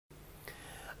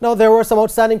Now, there were some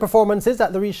outstanding performances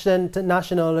at the recent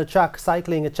National Track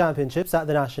Cycling Championships at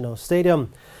the National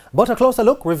Stadium. But a closer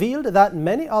look revealed that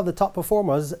many of the top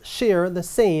performers share the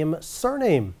same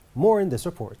surname. More in this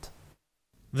report.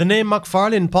 The name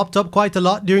McFarlane popped up quite a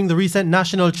lot during the recent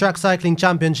National Track Cycling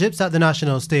Championships at the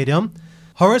National Stadium.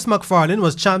 Horace McFarlane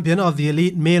was champion of the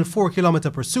elite male 4-kilometer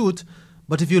pursuit,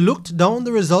 but if you looked down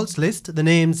the results list, the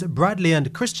names Bradley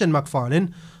and Christian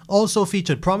McFarlane also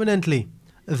featured prominently.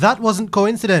 That wasn't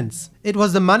coincidence. It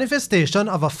was the manifestation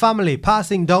of a family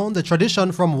passing down the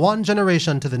tradition from one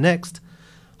generation to the next.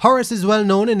 Horace is well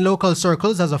known in local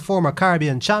circles as a former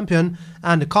Caribbean champion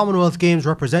and Commonwealth Games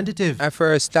representative. I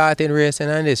first started racing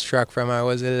on this track from I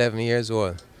was 11 years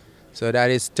old. So that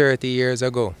is 30 years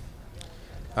ago.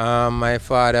 My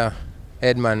father,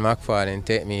 Edmund McFarlane,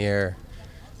 took me here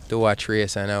to watch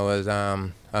race, and I was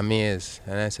amazed.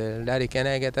 And I said, "Daddy, can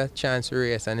I get a chance to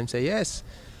race?" And he said, "Yes."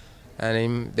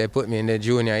 And they put me in the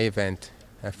junior event.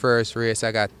 The first race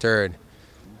I got third.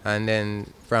 And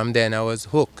then from then I was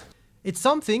hooked. It's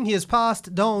something he has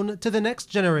passed down to the next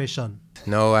generation.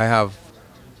 Now I have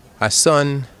a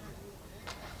son,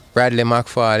 Bradley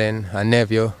McFarlane, a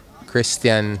nephew,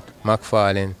 Christian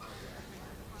McFarlane,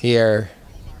 here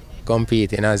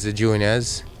competing as the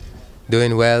juniors,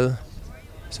 doing well.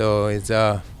 So it's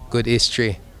a good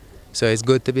history. So it's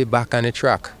good to be back on the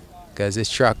track, because the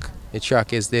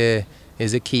track is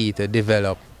the key to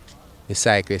develop the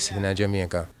cyclists in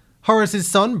Jamaica. Horace's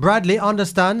son Bradley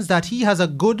understands that he has a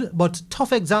good but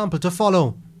tough example to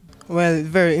follow. Well,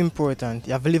 very important.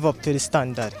 You have to live up to the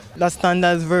standard. That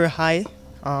standard is very high,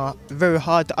 very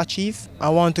hard to achieve. I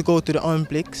want to go to the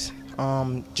Olympics,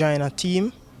 join a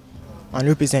team and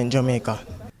represent Jamaica.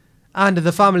 And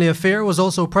the family affair was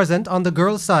also present on the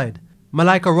girls' side.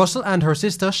 Malika Russell and her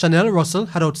sister Chanel Russell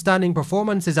had outstanding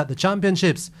performances at the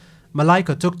championships.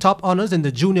 Malika took top honours in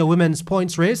the junior women's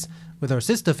points race, with her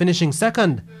sister finishing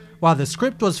second, while the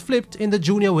script was flipped in the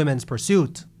junior women's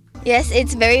pursuit. Yes,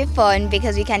 it's very fun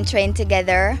because we can train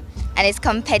together and it's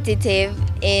competitive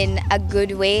in a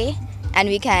good way, and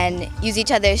we can use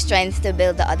each other's strengths to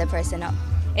build the other person up.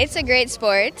 It's a great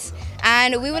sport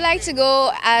and we would like to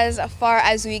go as far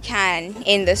as we can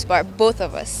in the sport, both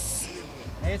of us.